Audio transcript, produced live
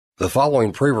The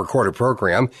following pre-recorded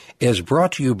program is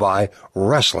brought to you by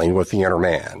Wrestling with the Inner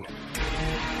Man.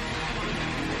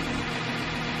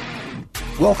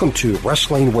 Welcome to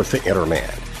Wrestling with the Inner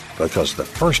Man, because the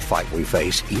first fight we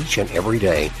face each and every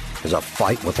day is a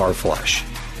fight with our flesh.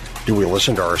 Do we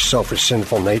listen to our selfish,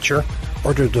 sinful nature,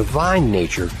 or to divine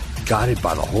nature guided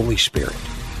by the Holy Spirit?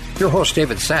 Your host,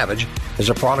 David Savage, is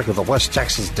a product of the West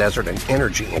Texas desert and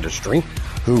energy industry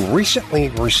who recently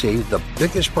received the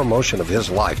biggest promotion of his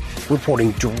life,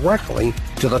 reporting directly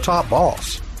to the top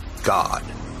boss, God.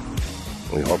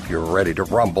 We hope you're ready to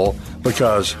rumble,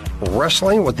 because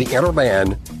Wrestling with the Inner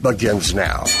Man begins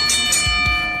now.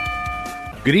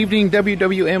 Good evening,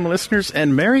 WWM listeners,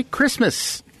 and Merry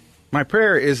Christmas. My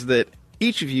prayer is that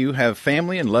each of you have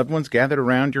family and loved ones gathered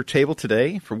around your table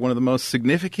today for one of the most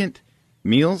significant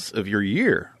meals of your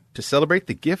year to celebrate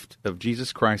the gift of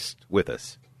Jesus Christ with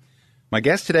us. My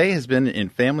guest today has been in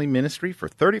family ministry for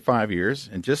 35 years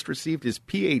and just received his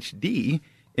Ph.D.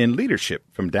 in leadership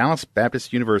from Dallas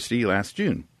Baptist University last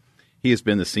June. He has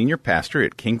been the senior pastor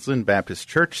at Kingsland Baptist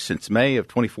Church since May of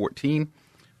 2014,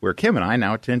 where Kim and I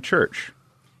now attend church.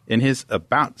 In his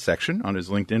About section on his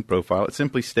LinkedIn profile, it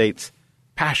simply states,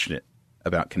 passionate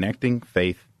about connecting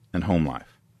faith and home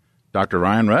life. Dr.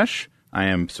 Ryan Rush, I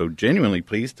am so genuinely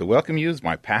pleased to welcome you as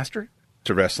my pastor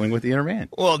to Wrestling with the Inner Man.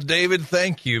 Well, David,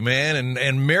 thank you, man,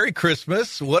 and Merry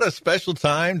Christmas. What a special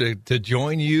time to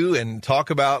join you and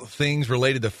talk about things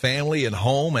related to family and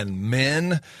home and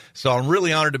men. So I'm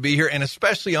really honored to be here, and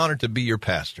especially honored to be your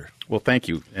pastor. Well, thank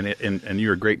you, and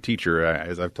you're a great teacher,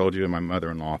 as I've told you, and my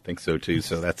mother-in-law thinks so too.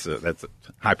 So that's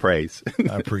high praise.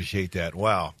 I appreciate that.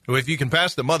 Wow, well, if you can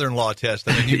pass the mother-in-law test,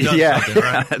 I mean, you've done something,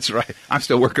 right? That's right. I'm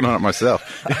still working on it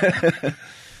myself.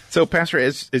 So, Pastor,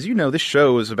 as you know, this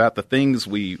show is about the things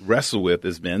we wrestle with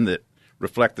as men that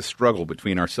reflect the struggle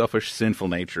between our selfish, sinful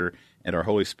nature and our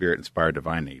Holy Spirit-inspired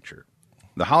divine nature.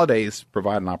 The holidays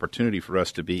provide an opportunity for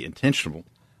us to be intentional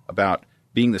about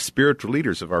being the spiritual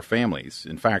leaders of our families,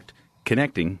 in fact,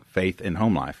 connecting faith and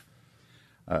home life.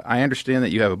 I understand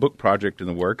that you have a book project in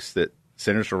the works that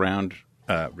centers around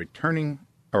restoring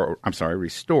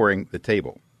the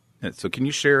table. So can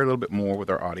you share a little bit more with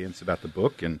our audience about the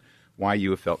book and why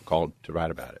you have felt called to write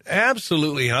about it?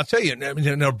 Absolutely. And I'll tell you,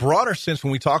 in a broader sense,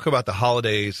 when we talk about the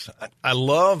holidays, I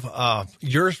love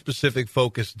your specific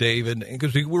focus, David,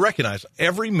 because we recognize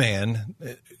every man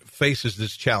faces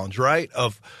this challenge, right,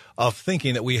 of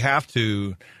thinking that we have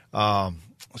to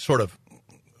sort of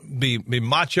be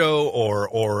macho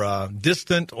or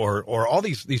distant or all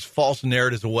these false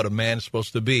narratives of what a man is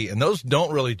supposed to be. And those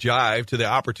don't really jive to the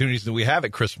opportunities that we have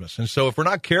at Christmas. And so if we're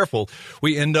not careful,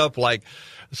 we end up like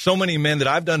so many men that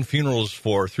I've done funerals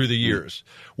for through the years,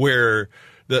 where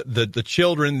the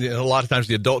children, a lot of times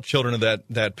the adult children of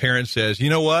that parent says, you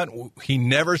know what, he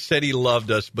never said he loved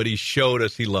us, but he showed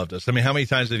us he loved us. I mean, how many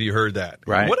times have you heard that?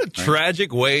 Right. What a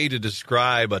tragic way to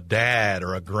describe a dad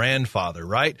or a grandfather,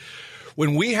 right?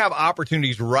 When we have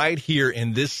opportunities right here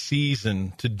in this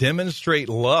season to demonstrate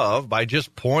love by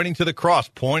just pointing to the cross,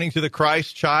 pointing to the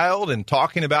Christ child and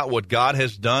talking about what God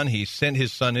has done, he sent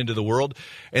his son into the world,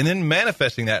 and then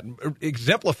manifesting that,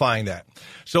 exemplifying that.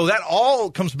 So that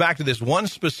all comes back to this one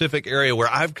specific area where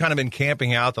I've kind of been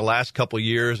camping out the last couple of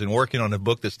years and working on a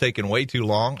book that's taken way too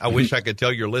long. I wish I could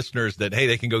tell your listeners that, hey,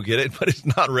 they can go get it, but it's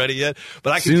not ready yet.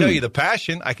 But I can tell you the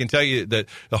passion, I can tell you that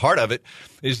the heart of it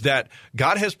is that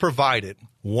God has provided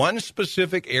one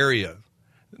specific area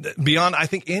beyond, I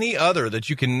think, any other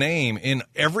that you can name in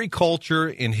every culture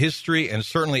in history and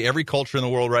certainly every culture in the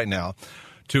world right now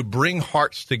to bring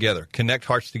hearts together, connect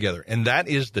hearts together. And that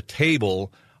is the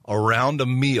table around a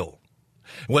meal.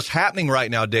 What's happening right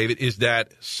now, David, is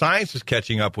that science is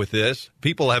catching up with this.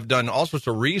 People have done all sorts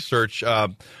of research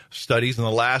studies in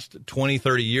the last 20,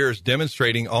 30 years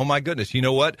demonstrating, oh, my goodness, you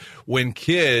know what? When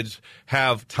kids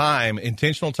have time,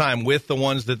 intentional time with the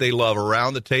ones that they love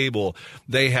around the table,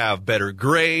 they have better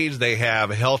grades, they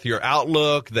have a healthier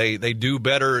outlook, they do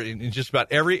better in just about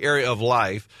every area of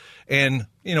life. And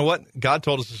you know what? God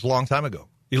told us this a long time ago.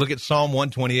 You look at Psalm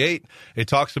 128, it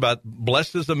talks about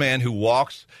blessed is the man who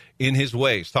walks in his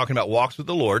ways, talking about walks with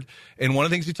the Lord. And one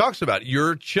of the things he talks about,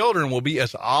 your children will be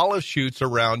as olive shoots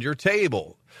around your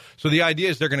table. So the idea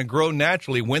is they're going to grow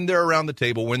naturally when they're around the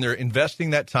table, when they're investing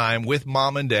that time with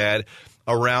mom and dad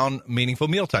around meaningful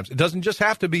meal times. It doesn't just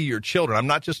have to be your children. I'm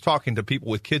not just talking to people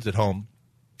with kids at home,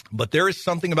 but there is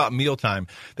something about mealtime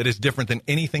that is different than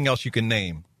anything else you can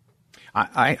name.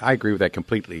 I agree with that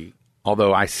completely,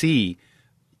 although I see,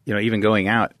 even going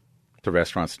out to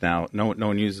restaurants now, no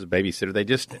one uses a babysitter.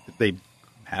 They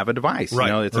have a device. Right,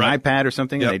 You know, it's right. an iPad or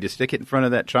something, Yep. and they just stick it in front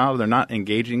of that child. They're not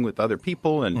engaging with other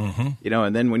people, and Mm-hmm. you know,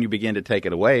 and then when you begin to take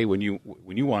it away, when you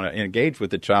want to engage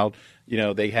with the child, you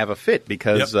know, they have a fit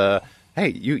because hey,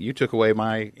 you took away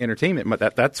my entertainment.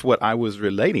 But that's what I was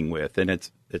relating with, and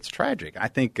it's tragic. I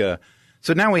think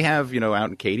so. Now we have, you know, out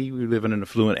in Katy, we live in an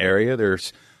affluent area.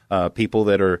 There's people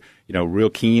that are, you know, real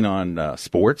keen on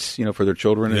sports, you know, for their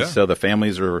children, Yeah. and so the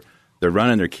families they're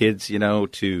running their kids, you know,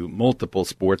 to multiple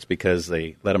sports because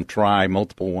they let them try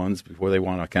multiple ones before they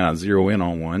want to kind of zero in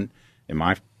on one. And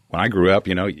when I grew up,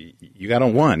 you know, you got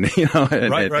on one, you know,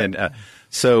 and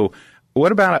so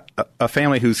what about a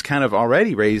family who's kind of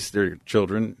already raised their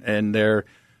children and they're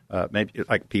maybe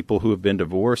like people who have been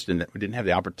divorced and didn't have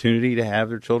the opportunity to have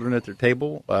their children at their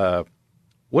table?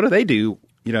 What do they do?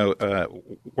 You know,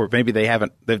 or maybe they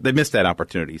missed that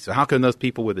opportunity. So how can those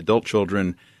people with adult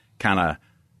children kind of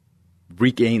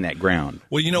regain that ground?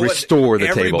 Well, you know restore what? the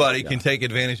table. Everybody can take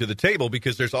advantage of the table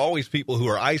because there's always people who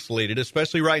are isolated,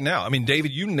 especially right now. I mean,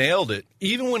 David, you nailed it.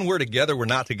 Even when we're together, we're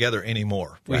not together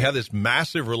anymore. We have this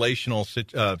massive relational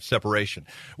separation.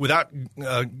 Without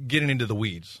getting into the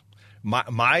weeds,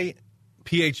 my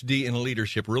PhD in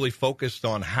leadership really focused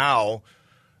on how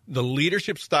the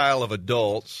leadership style of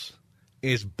adults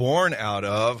is born out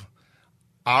of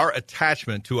our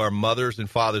attachment to our mothers and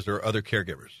fathers or other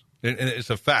caregivers. And it's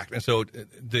a fact. And so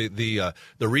the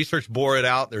research bore it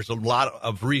out. There's a lot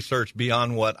of research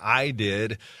beyond what I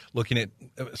did, looking at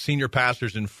senior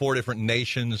pastors in 4 different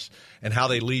nations and how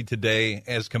they lead today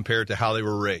as compared to how they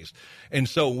were raised. And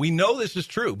so we know this is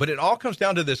true, but it all comes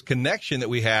down to this connection that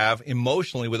we have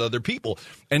emotionally with other people.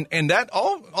 And that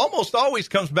almost always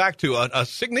comes back to a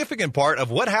significant part of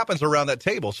what happens around that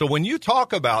table. So when you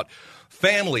talk about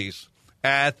families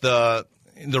at the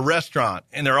restaurant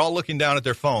and they're all looking down at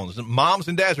their phones, moms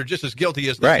and dads are just as guilty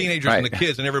as the teenagers and the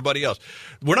kids and everybody else.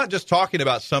 We're not just talking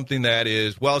about something that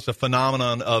is, well, it's a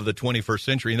phenomenon of the 21st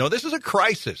century. No, this is a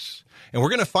crisis. And we're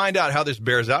going to find out how this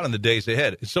bears out in the days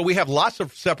ahead. So we have lots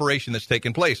of separation that's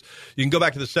taken place. You can go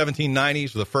back to the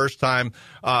 1790s, the first time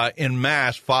en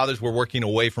masse fathers were working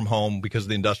away from home because of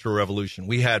the Industrial Revolution.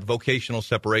 We had vocational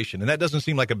separation, and that doesn't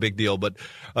seem like a big deal. But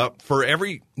for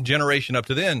every generation up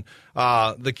to then,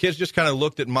 the kids just kind of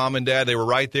looked at mom and dad. They were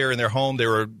right there in their home. They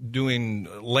were doing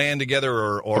land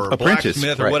together or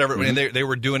blacksmith or whatever, and they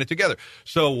were doing it together.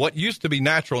 So what used to be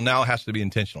natural now has to be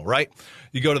intentional, right?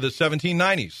 You go to the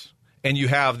 1790s. And you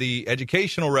have the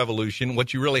educational revolution,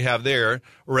 what you really have there,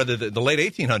 or rather the late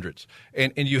 1800s.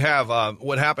 And you have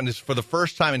what happened is for the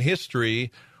first time in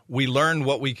history, we learned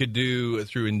what we could do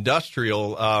through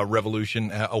industrial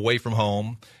revolution away from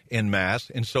home en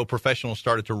masse. And so professionals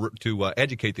started to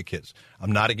educate the kids.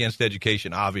 I'm not against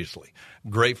education, obviously.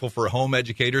 Grateful for home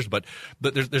educators, but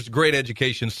there's great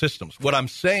education systems. What I'm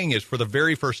saying is for the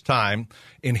very first time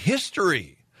in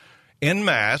history, en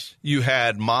masse, you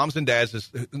had moms and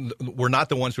dads were not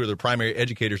the ones who were the primary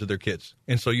educators of their kids.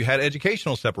 And so you had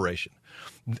educational separation.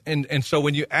 And so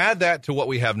when you add that to what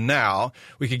we have now,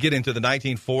 we could get into the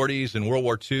 1940s and World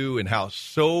War II and how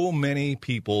so many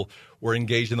people were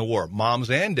engaged in the war,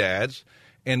 moms and dads.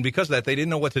 And because of that, they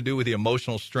didn't know what to do with the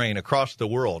emotional strain across the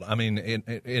world. I mean,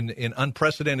 in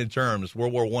unprecedented terms,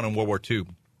 World War I and World War II,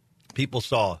 people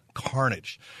saw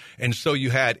carnage. And so you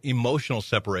had emotional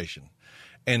separation.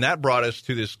 And that brought us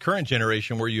to this current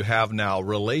generation where you have now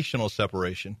relational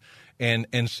separation.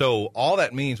 And so all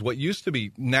that means what used to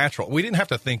be natural, we didn't have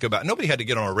to think about, nobody had to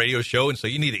get on a radio show and say,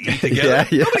 you need to eat together.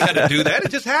 Nobody had to do that.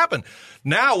 It just happened.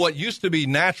 Now what used to be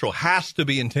natural has to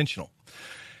be intentional.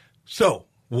 So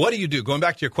what do you do? Going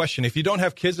back to your question, if you don't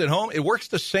have kids at home, it works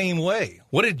the same way.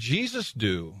 What did Jesus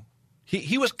do?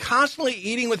 He was constantly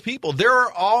eating with people. There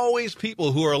are always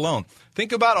people who are alone.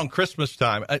 Think about on Christmas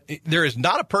time. There is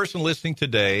not a person listening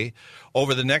today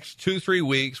over the next 2-3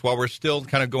 weeks while we're still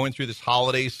kind of going through this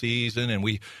holiday season and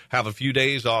we have a few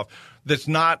days off that's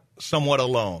not somewhat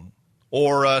alone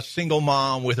or a single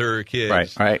mom with her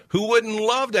kids. Right. Who wouldn't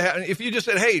love to have, if you just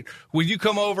said, hey, will you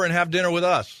come over and have dinner with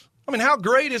us? I mean, how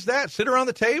great is that? Sit around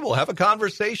the table, have a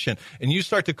conversation, and you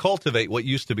start to cultivate what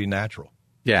used to be natural.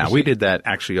 Yeah, we did that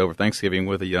actually over Thanksgiving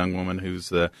with a young woman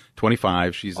who's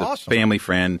 25. She's awesome. A family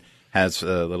friend, has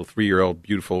a little 3-year-old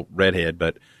beautiful redhead,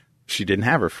 but she didn't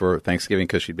have her for Thanksgiving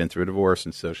because she'd been through a divorce,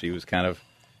 and so she was kind of,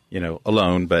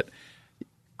 alone. But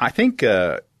I think,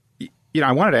 I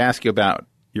wanted to ask you about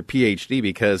your PhD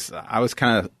because I was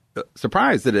kind of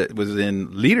surprised that it was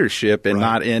in leadership and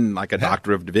not in like a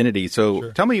doctor of divinity.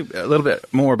 So tell me a little bit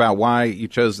more about why you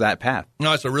chose that path.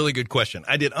 No, it's a really good question.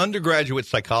 I did undergraduate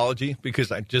psychology because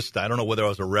I don't know whether I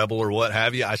was a rebel or what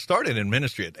have you. I started in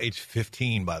ministry at age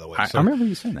 15, by the way. I remember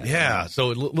you saying that. Yeah,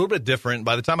 so a little bit different.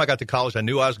 By the time I got to college, I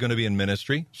knew I was going to be in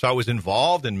ministry. So I was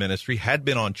involved in ministry, had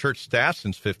been on church staff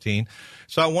since 15.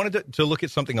 So I wanted to look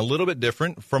at something a little bit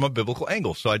different from a biblical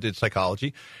angle. So I did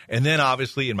psychology. And then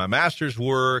obviously in my master's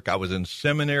work, I was in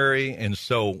seminary, and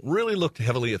so really looked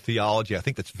heavily at theology. I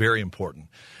think that's very important.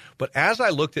 But as I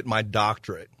looked at my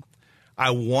doctorate, I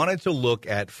wanted to look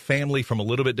at family from a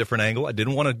little bit different angle. I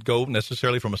didn't want to go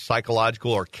necessarily from a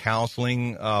psychological or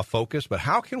counseling focus, but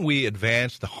how can we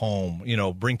advance the home,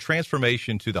 bring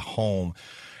transformation to the home?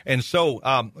 And so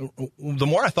the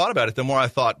more I thought about it, the more I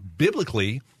thought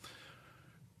biblically,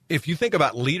 if you think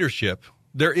about leadership,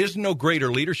 there is no greater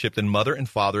leadership than mother and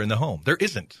father in the home. There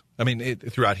isn't. I mean,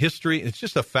 throughout history, it's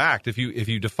just a fact. If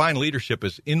you define leadership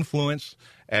as influence,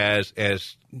 as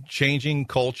changing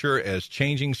culture, as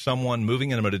changing someone, moving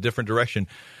them in a different direction,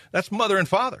 that's mother and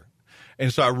father.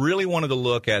 And so I really wanted to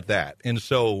look at that. And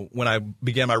so when I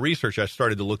began my research, I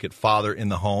started to look at father in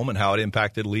the home and how it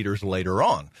impacted leaders later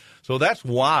on. So that's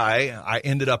why I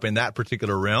ended up in that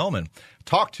particular realm and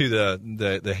talked to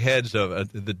the heads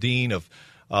of the dean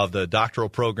of the doctoral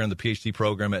program, the PhD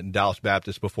program at Dallas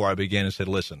Baptist before I began and said,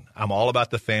 listen, I'm all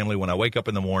about the family. When I wake up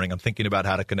in the morning, I'm thinking about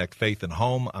how to connect faith and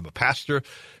home. I'm a pastor.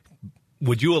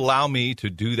 Would you allow me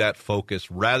to do that focus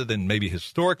rather than maybe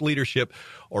historic leadership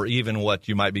or even what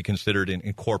you might be considered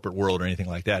in corporate world or anything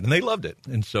like that? And they loved it.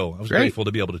 And so I was grateful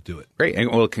to be able to do it. Great. And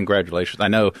well, congratulations. I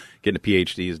know getting a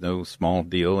PhD is no small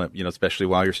deal, especially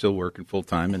while you're still working full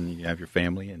time and you have your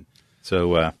family. And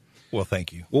so, well,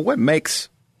 thank you. Well, what makes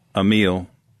a meal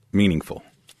meaningful?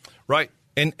 Right.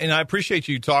 And I appreciate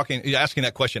you asking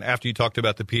that question after you talked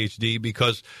about the PhD,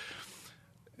 because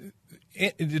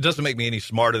it doesn't make me any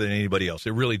smarter than anybody else.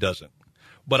 It really doesn't.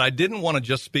 But I didn't want to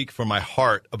just speak from my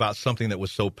heart about something that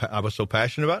I was so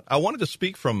passionate about. I wanted to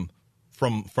speak from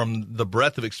the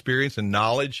breadth of experience and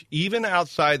knowledge, even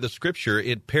outside the Scripture.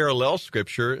 It parallels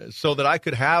Scripture so that I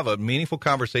could have a meaningful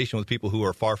conversation with people who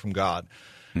are far from God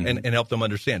and help them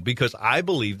understand. Because I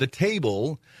believe the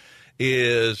table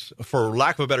is, for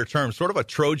lack of a better term, sort of a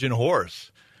Trojan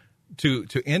horse to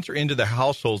enter into the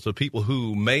households of people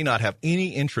who may not have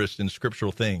any interest in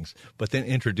scriptural things, but then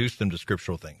introduce them to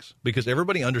scriptural things. Because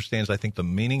everybody understands, I think, the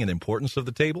meaning and importance of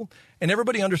the table, and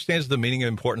everybody understands the meaning and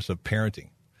importance of parenting.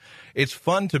 It's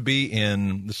fun to be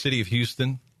in the city of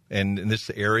Houston and in this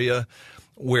area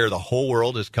where the whole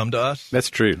world has come to us. That's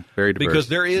true. Very diverse. Because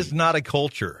there is not a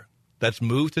culture that's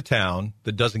moved to town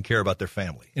that doesn't care about their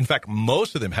family. In fact,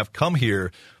 most of them have come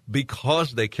here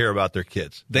because they care about their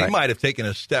kids. They might have taken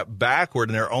a step backward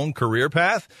in their own career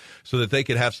path so that they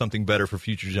could have something better for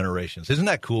future generations. Isn't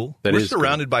that cool? We're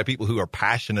surrounded by people who are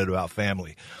passionate about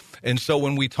family. And so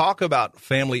when we talk about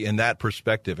family in that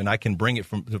perspective, and I can bring it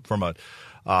from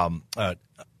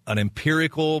an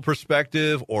empirical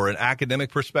perspective or an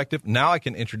academic perspective, now I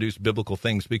can introduce biblical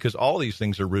things because all these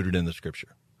things are rooted in the Scripture.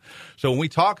 So when we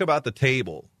talk about the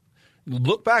table,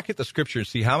 look back at the Scripture and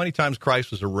see how many times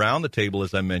Christ was around the table,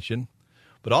 as I mentioned,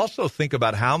 but also think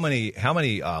about how many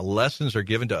lessons are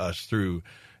given to us through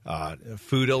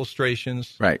food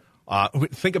illustrations. Right.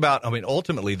 Think about,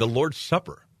 ultimately, the Lord's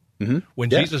Supper. Mm-hmm. When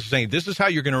Jesus is saying, this is how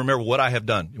you're going to remember what I have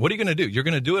done. What are you going to do? You're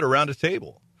going to do it around a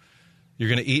table. You're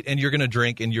going to eat and you're going to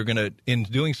drink, and you're going to, in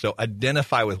doing so,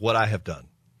 identify with what I have done.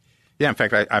 Yeah, in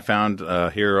fact, I found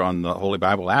here on the Holy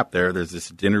Bible app there's this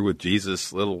Dinner with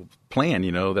Jesus little plan,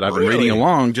 that I've been reading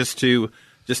along just to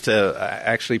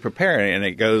actually prepare. And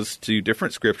it goes to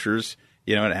different scriptures,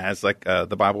 and it has like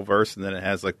the Bible verse, and then it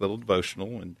has like little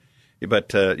devotional. But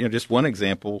just one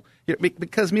example,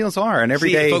 because meals are an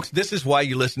everyday. See, folks, this is why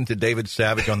you listen to David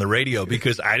Savage on the radio,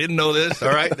 because I didn't know this.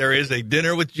 All right, there is a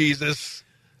Dinner with Jesus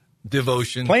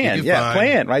devotion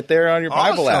plan right there on your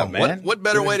Bible app, man. What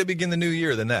better way to begin the new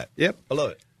year than that? Yep, I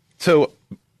love it. So,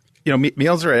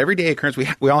 meals are an everyday occurrence.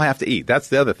 We all have to eat. That's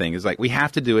the other thing, is like we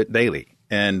have to do it daily.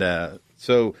 And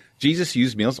so Jesus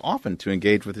used meals often to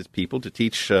engage with his people, to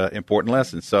teach important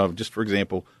lessons. So, just for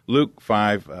example, Luke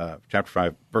 5, chapter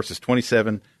 5, verses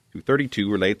 27 through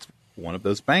 32 relates one of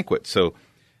those banquets. So,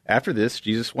 after this,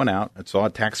 Jesus went out and saw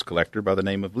a tax collector by the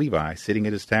name of Levi sitting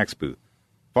at his tax booth.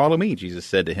 "Follow me," Jesus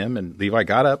said to him, and Levi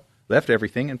got up, left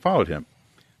everything, and followed him.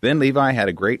 Then Levi had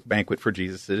a great banquet for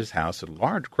Jesus at his house, and a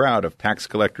large crowd of tax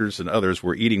collectors and others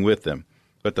were eating with them.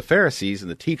 But the Pharisees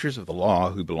and the teachers of the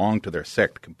law who belonged to their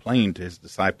sect complained to his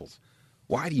disciples,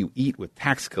 "Why do you eat with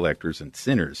tax collectors and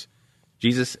sinners?"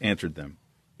 Jesus answered them,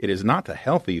 "It is not the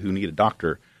healthy who need a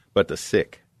doctor, but the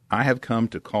sick. I have come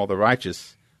to call the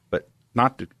righteous, but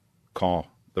not to call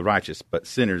the righteous, but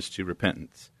sinners to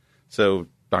repentance. So,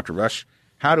 Dr. Rush,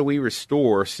 how do we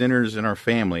restore sinners in our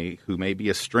family who may be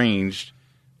estranged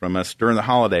from us during the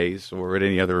holidays or at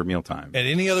any other mealtime? At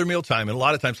any other mealtime. And a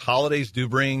lot of times holidays do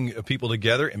bring people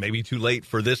together. It may be too late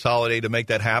for this holiday to make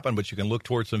that happen, but you can look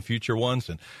towards some future ones.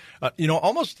 And,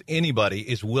 almost anybody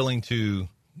is willing to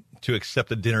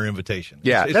accept a dinner invitation.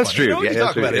 Yeah, it's that's fun. true. Yeah,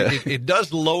 that's true. It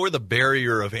does lower the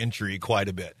barrier of entry quite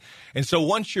a bit. And so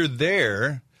once you're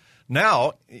there,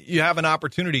 now you have an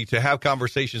opportunity to have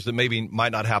conversations that maybe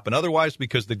might not happen otherwise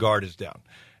because the guard is down.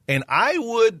 And I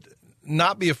would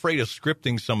not be afraid of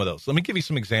scripting some of those. Let me give you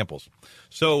some examples.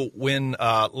 So when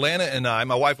my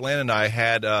wife Lana and I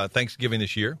had Thanksgiving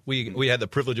this year, we had the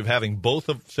privilege of having both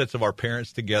sets of our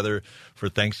parents together for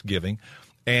Thanksgiving.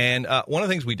 And one of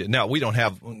the things we did, now we don't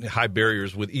have high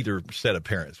barriers with either set of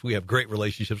parents. We have great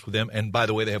relationships with them. And by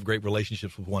the way, they have great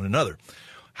relationships with one another.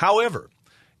 However,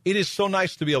 it is so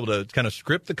nice to be able to kind of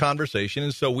script the conversation.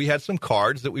 And so we had some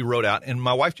cards that we wrote out, and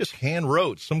my wife just hand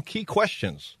wrote some key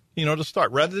questions, to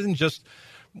start, rather than just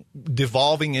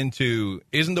devolving into,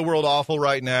 isn't the world awful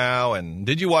right now? And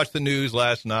did you watch the news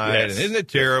last night? Yes. And isn't it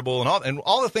terrible? And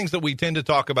all the things that we tend to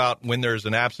talk about when there's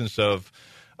an absence of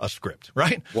a script,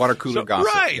 right? Water cooler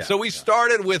gossip. Right. Yeah. So we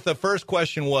started with the first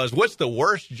question was, what's the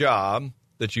worst job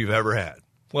that you've ever had?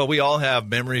 Well, we all have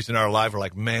memories in our life. We're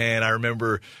like, man, I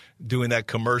remember doing that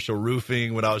commercial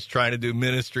roofing when I was trying to do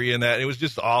ministry and that. It was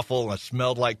just awful, and I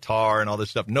smelled like tar and all this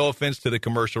stuff. No offense to the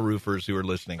commercial roofers who are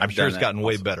listening. I'm sure it's gotten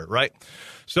way better, right?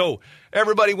 So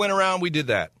everybody went around. We did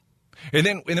that. And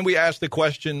then we asked the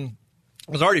question.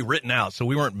 It was already written out, so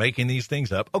we weren't making these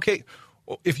things up. Okay,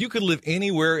 if you could live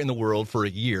anywhere in the world for a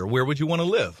year, where would you want to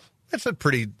live? That's a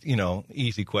pretty,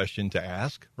 easy question to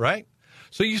ask, right?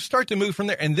 So you start to move from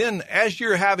there. And then as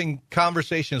you're having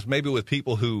conversations maybe with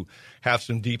people who have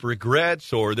some deep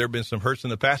regrets or there have been some hurts in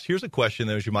the past, here's a question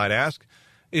that you might ask,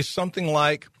 is something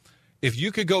like, if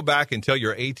you could go back and tell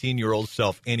your 18-year-old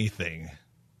self anything,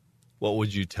 what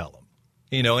would you tell them?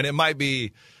 And it might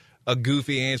be a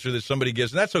goofy answer that somebody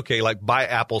gives, and that's okay, like buy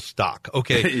Apple stock.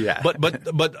 Okay. Yeah.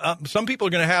 But some people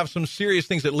are going to have some serious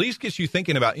things that at least gets you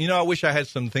thinking about, I wish I had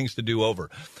some things to do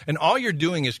over. And all you're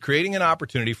doing is creating an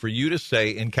opportunity for you to say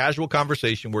in casual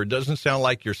conversation where it doesn't sound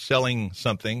like you're selling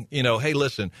something, hey,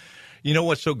 listen,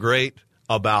 what's so great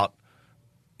about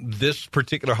this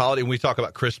particular holiday, when we talk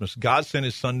about Christmas, God sent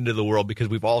his son into the world because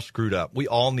we've all screwed up. We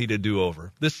all need a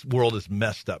do-over. This world is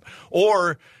messed up.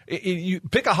 Or you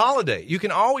pick a holiday. You can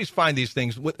always find these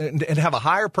things and have a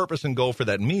higher purpose and goal for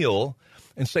that meal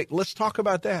and say, let's talk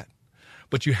about that.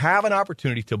 But you have an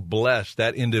opportunity to bless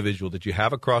that individual that you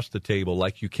have across the table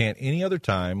like you can't any other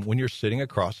time when you're sitting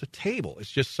across a table.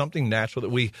 It's just something natural that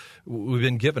we've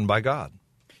been given by God.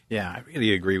 Yeah, I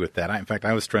really agree with that. In fact,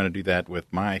 I was trying to do that with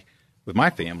my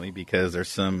family because there's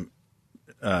some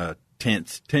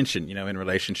tension, in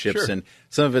relationships. Sure. And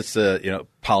some of it's,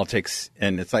 politics.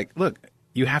 And it's like, look,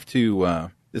 you have to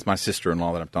this is my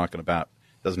sister-in-law that I'm talking about,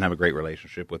 doesn't have a great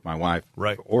relationship with my wife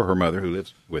right. or her mother who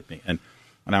lives with me. And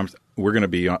we're going to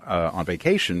be on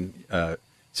vacation,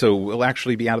 so we'll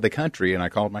actually be out of the country. And I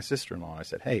called my sister-in-law and I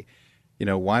said, hey,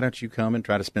 why don't you come and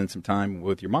try to spend some time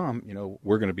with your mom?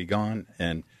 We're going to be gone.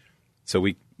 And so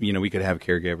we could have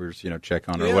caregivers, check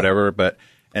on her or whatever.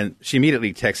 And she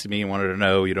immediately texted me and wanted to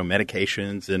know,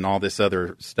 medications and all this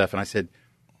other stuff. And I said,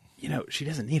 she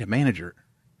doesn't need a manager.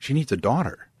 She needs a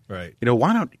daughter. Right.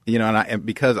 Why don't,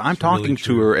 because I'm talking really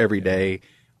to her every day.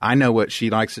 I know what she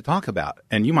likes to talk about.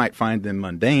 And you might find them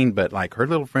mundane, but like her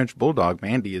little French bulldog,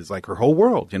 Mandy, is like her whole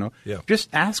world, Yeah. Just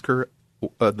ask her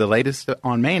the latest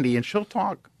on Mandy and she'll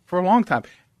talk for a long time.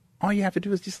 All you have to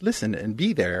do is just listen and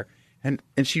be there. And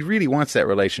she really wants that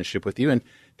relationship with you. And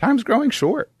time's growing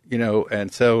short,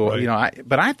 and so, right.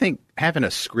 But I think having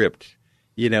a script,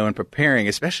 and preparing,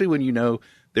 especially when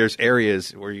there's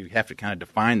areas where you have to kind of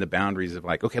define the boundaries of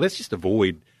like, okay, let's just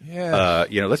avoid,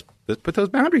 let's put those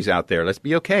boundaries out there. Let's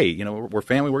be okay. We're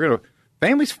family.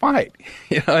 Families fight,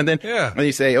 and then when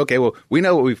you say, okay, well, we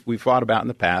know what we've fought about in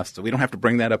the past, so we don't have to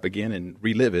bring that up again and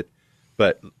relive it.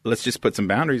 But let's just put some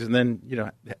boundaries and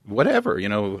then, whatever,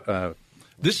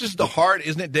 This is the heart,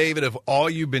 isn't it, David, of all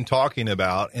you've been talking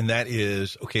about, and that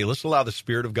is, okay, let's allow the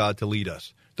Spirit of God to lead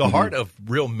us. The heart of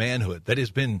real manhood that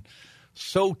has been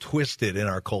so twisted in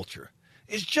our culture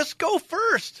is just go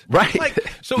first. Right.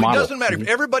 So it doesn't matter. If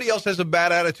everybody else has a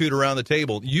bad attitude around the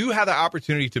table, you have the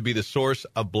opportunity to be the source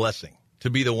of blessing, to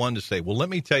be the one to say, well, let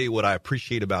me tell you what I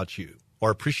appreciate about you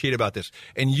or appreciate about this.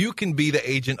 And you can be the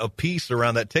agent of peace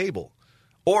around that table.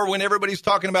 Or when everybody's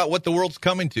talking about what the world's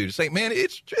coming to say, man,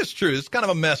 it's true. It's kind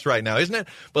of a mess right now, isn't it?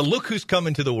 But look who's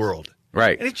coming to the world.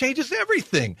 Right. And it changes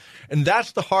everything. And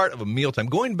that's the heart of a mealtime.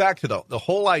 Going back to the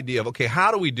whole idea of, okay,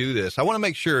 how do we do this? I want to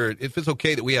make sure, if it's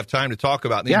okay, that we have time to talk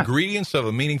about the ingredients of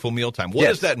a meaningful mealtime. What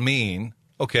does that mean?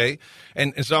 Okay.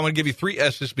 And so I'm going to give you 3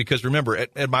 S's because, remember,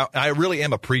 I really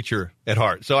am a preacher at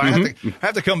heart. So I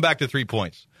have to come back to 3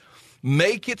 points.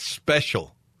 Make it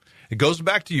special. It goes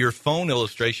back to your phone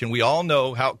illustration. We all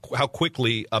know how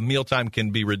quickly a mealtime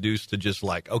can be reduced to just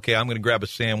like, okay, I'm going to grab a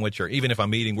sandwich, or even if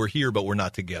I'm eating, we're here, but we're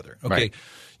not together. Okay. Right.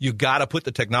 You got to put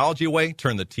the technology away,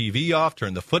 turn the TV off,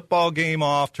 turn the football game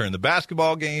off, turn the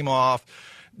basketball game off.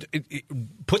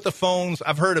 Put the phones.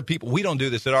 I've heard of people, we don't do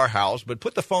this at our house, but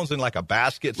put the phones in like a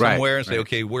basket somewhere and say,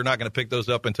 okay, we're not going to pick those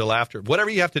up until after. Whatever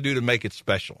you have to do to make it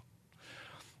special.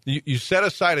 You set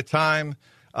aside a time.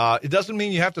 It doesn't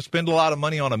mean you have to spend a lot of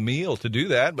money on a meal to do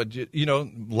that, but,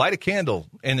 light a candle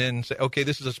and then say, okay,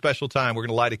 this is a special time. We're going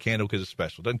to light a candle because it's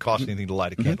special. It doesn't cost anything to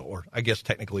light a candle, or I guess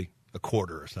technically a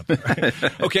quarter or something.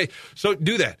 Right? Okay, so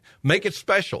do that. Make it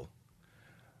special.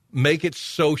 Make it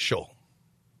social.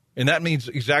 And that means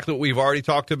exactly what we've already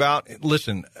talked about.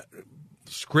 Listen,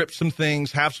 script some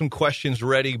things, have some questions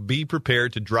ready, be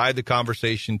prepared to drive the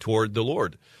conversation toward the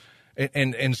Lord.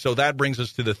 And so that brings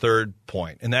us to the 3rd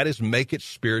point, and that is make it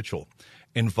spiritual.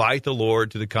 Invite the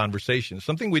Lord to the conversation.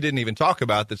 Something we didn't even talk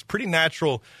about that's pretty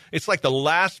natural. It's like the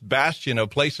last bastion of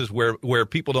places where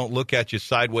people don't look at you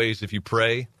sideways if you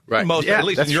pray. Right. At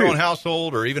least in your own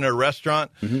household or even at a restaurant.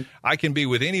 Mm-hmm. I can be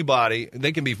with anybody.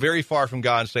 They can be very far from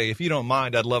God and say, if you don't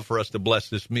mind, I'd love for us to bless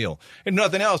this meal. And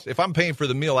nothing else. If I'm paying for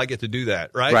the meal, I get to do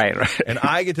that, right? Right. And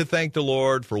I get to thank the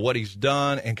Lord for what he's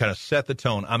done and kind of set the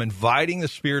tone. I'm inviting the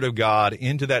Spirit of God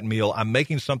into that meal. I'm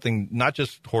making something not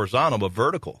just horizontal, but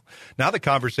vertical. Now the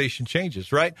conversation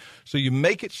changes, right? So you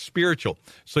make it spiritual.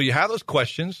 So you have those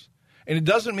questions, and it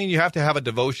doesn't mean you have to have a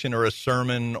devotion or a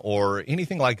sermon or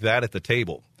anything like that at the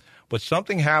table. But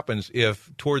something happens if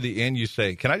toward the end you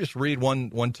say, can I just read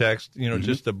one text,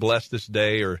 just to bless this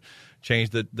day or change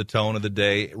the tone of the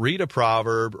day? Read a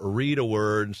proverb or read a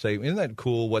word and say, isn't that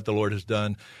cool what the Lord has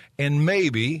done? And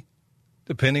maybe,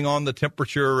 depending on the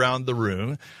temperature around the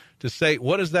room, to say,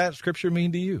 what does that scripture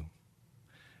mean to you?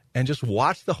 And just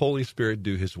watch the Holy Spirit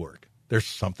do his work. There's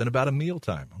something about a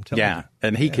mealtime, I'm telling you. Yeah,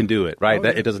 and he can do it, right?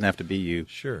 It doesn't have to be you.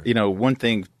 Sure. One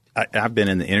thing, I've been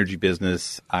in the energy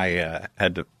business. I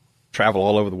had to travel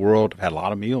all over the world. I've had a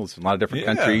lot of meals in a lot of different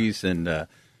countries, and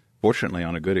fortunately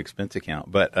on a good expense account.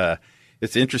 But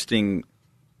it's interesting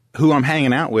who I'm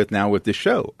hanging out with now with this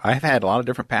show. I've had a lot of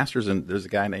different pastors, and there's a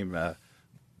guy named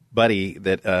Buddy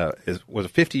that was a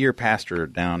 50-year pastor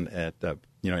down at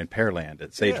in Pearland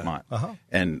at Sagemont. Yeah. Uh-huh.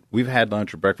 And we've had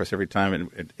lunch or breakfast every time,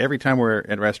 and every time we're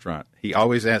at a restaurant, he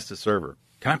always asks the server,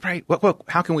 "Can I pray?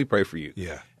 How can we pray for you?"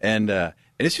 Yeah. And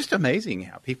it's just amazing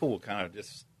how people will kind of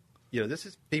just, this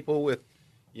is people with,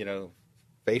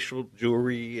 facial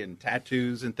jewelry and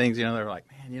tattoos and things. They're like,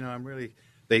 man, I'm really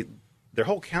their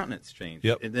whole countenance changed.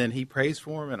 Yep. And then he prays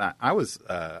for them, and I was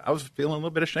feeling a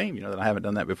little bit ashamed, that I haven't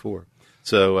done that before.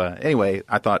 So anyway,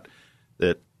 I thought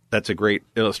that's a great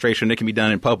illustration. It can be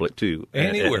done in public too,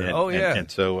 anywhere.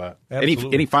 And so,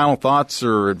 any final thoughts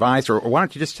or advice, or why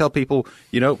don't you just tell people,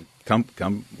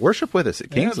 come worship with us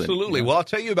at Kingsland? Absolutely. Well, I'll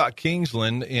tell you about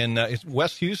Kingsland in it's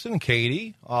West Houston,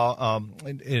 Katy,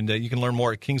 and you can learn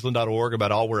more at kingsland.org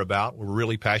about all we're about. We're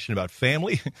really passionate about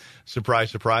family, surprise,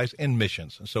 surprise, and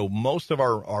missions. So most of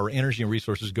our energy and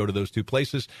resources go to those 2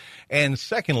 places. And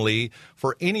secondly,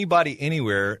 for anybody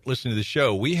anywhere listening to the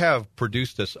show, we have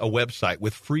produced a website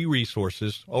with free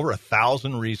resources, over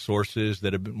 1,000 resources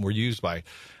that were used by,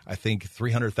 I think,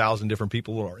 300,000 different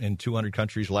people in 200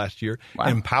 countries last year. Wow.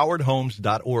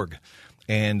 Empoweredhomes.org.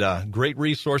 And great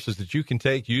resources that you can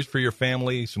use for your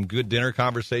family, some good dinner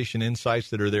conversation insights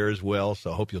that are there as well.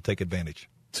 So I hope you'll take advantage.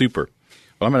 Super.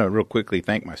 Well, I'm going to real quickly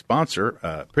thank my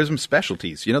sponsor, Prism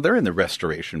Specialties. They're in the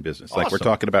restoration business. Awesome. Like we're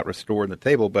talking about restoring the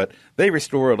table, but they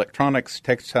restore electronics,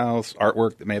 textiles,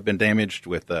 artwork that may have been damaged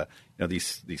with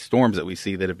these storms that we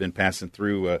see that have been passing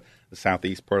through the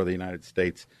southeast part of the United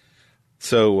States.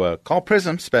 So call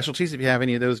Prism Specialties if you have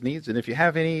any of those needs. And if you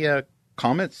have any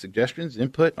comments, suggestions,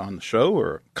 input on the show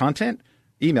or content,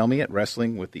 email me at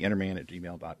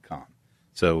wrestlingwiththeinnerman@gmail.com.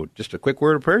 So just a quick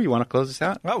word of prayer. You want to close us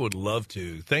out? I would love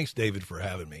to. Thanks, David, for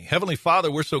having me. Heavenly Father,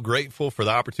 we're so grateful for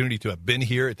the opportunity to have been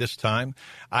here at this time.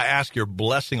 I ask your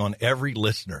blessing on every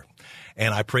listener,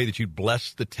 and I pray that you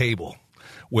bless the table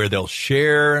where they'll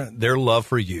share their love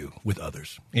for you with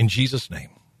others. In Jesus' name.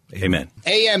 Amen.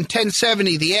 AM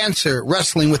 1070, The Answer,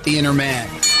 Wrestling with the Inner Man.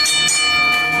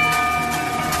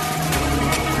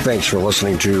 Thanks for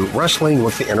listening to Wrestling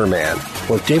with the Inner Man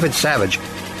with David Savage.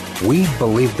 We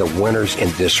believe the winners in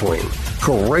this ring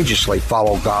courageously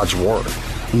follow God's word,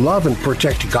 love and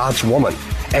protect God's woman,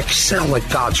 excel at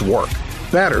God's work,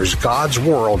 betters God's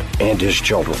world and his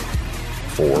children.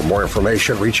 For more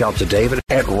information, reach out to David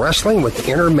at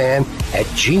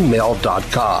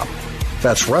wrestlingwiththeinnerman@gmail.com.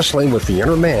 That's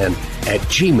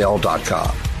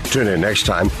wrestlingwiththeinnerman@gmail.com. Tune in next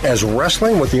time as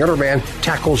Wrestling with the Inner Man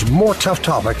tackles more tough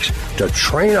topics to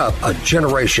train up a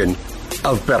generation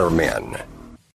of better men.